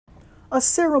A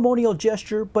ceremonial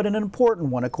gesture, but an important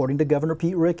one, according to Governor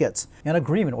Pete Ricketts. An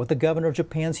agreement with the governor of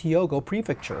Japan's Hyogo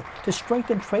Prefecture to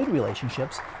strengthen trade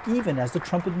relationships, even as the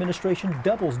Trump administration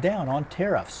doubles down on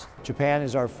tariffs. Japan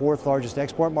is our fourth largest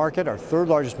export market, our third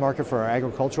largest market for our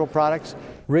agricultural products.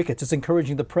 Ricketts is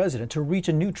encouraging the president to reach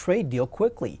a new trade deal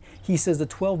quickly. He says the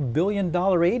 $12 billion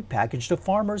aid package to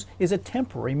farmers is a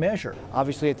temporary measure.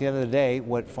 Obviously, at the end of the day,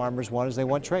 what farmers want is they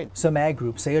want trade. Some ag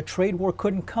groups say a trade war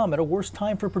couldn't come at a worse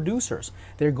time for producers.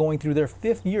 They're going through their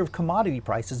fifth year of commodity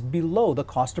prices below the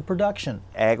cost of production.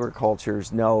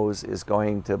 Agriculture's nose is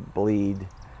going to bleed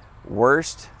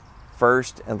worst,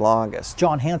 first, and longest.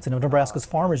 John Hansen of Nebraska's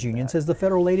Farmers Union says the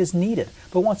federal aid is needed,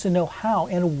 but wants to know how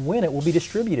and when it will be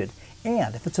distributed,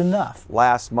 and if it's enough.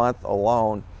 Last month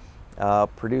alone,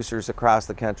 producers across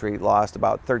the country lost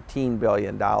about $13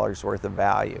 billion worth of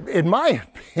value. In my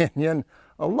opinion,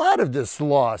 a lot of this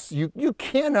loss, you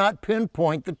cannot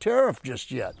pinpoint the tariff just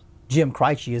yet. Jim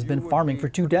Krejci has been farming for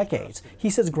 2 decades. He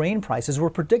says grain prices were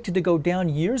predicted to go down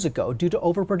years ago due to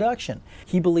overproduction.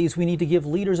 He believes we need to give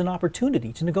leaders an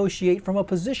opportunity to negotiate from a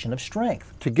position of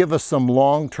strength. To give us some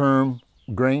long-term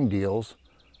grain deals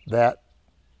that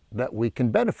we can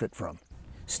benefit from.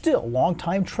 Still,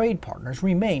 longtime trade partners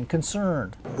remain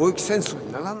concerned.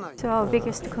 So our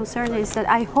biggest concern is that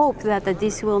I hope that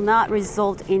this will not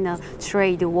result in a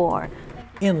trade war.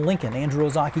 In Lincoln, Andrew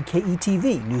Ozaki,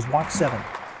 KETV News Watch 7.